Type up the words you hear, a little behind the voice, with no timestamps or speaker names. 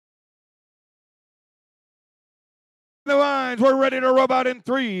The lines, we're ready to robot in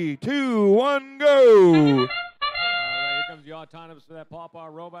 3, 2, 1, go. All right, here comes the autonomous for that Pawpaw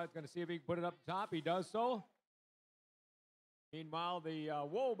robot. It's going to see if he can put it up top. He does so. Meanwhile, the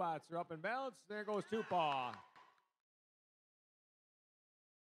Wobots are up in balance. There goes Two Paw.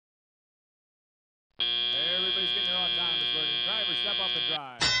 Everybody's getting their autonomous working. Driver, step up and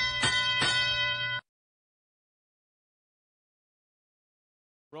drive.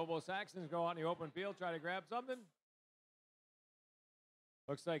 Robo-Saxons go out in the open field, try to grab something.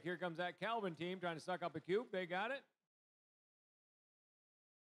 Looks like here comes that Calvin team trying to suck up a cube. They got it.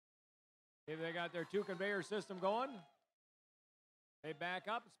 They got their 2 conveyor system going. They back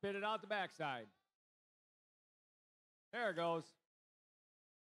up, spit it out the backside. There it goes.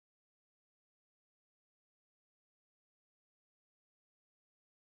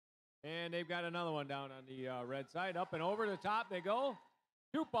 And they've got another one down on the red side. Up and over the top they go.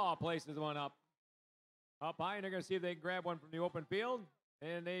 Two Paw places one up. Up high, and they're going to see if they can grab one from the open field.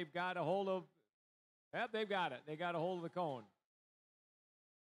 And they've got a hold of, yep, they've got it. They got a hold of the cone.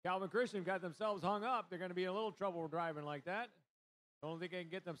 Calvin Christian got themselves hung up. They're going to be in a little trouble driving like that. I don't think they can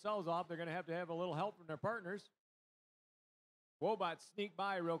get themselves off. They're going to have a little help from their partners. Wobots sneak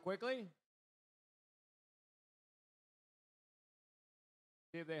by real quickly.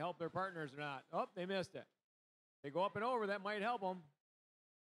 See if they help their partners or not. Oh, they missed it. They go up and over. That might help them.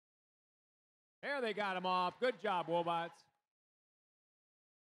 There they got him off. Good job, Wobots.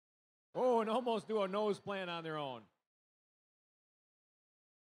 Oh, and almost do a nose plant on their own.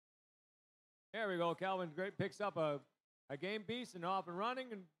 There we go. Calvin picks up a game piece and off and running,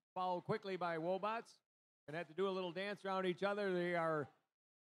 and followed quickly by Wobots. And have to do a little dance around each other. They are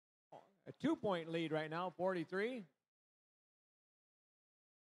a 2-point lead right now, 43.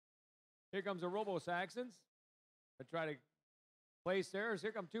 Here comes the Robo-Saxons. They try to place theirs.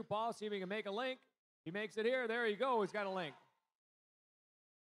 Here come Two Paw. See if he can make a link. He makes it here. There you go. He's got a link.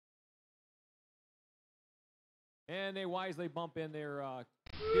 And they wisely bump in their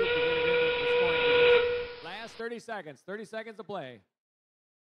cube to get it in the scoring position. Last 30 seconds. 30 seconds to play.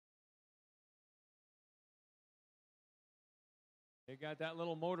 They got that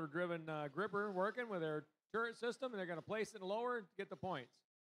little motor-driven gripper working with their turret system, and they're going to place it lower to get the points.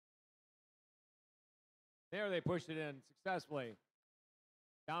 There they pushed it in successfully.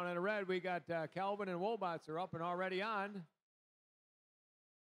 Down in the red, we got Calvin and Wobots are up and already on.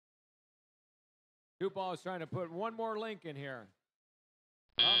 Two Paw is trying to put one more link in here.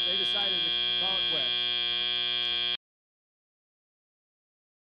 Oh, they decided to call it quits.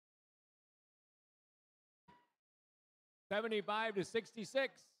 75 to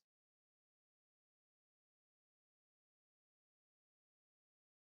 66.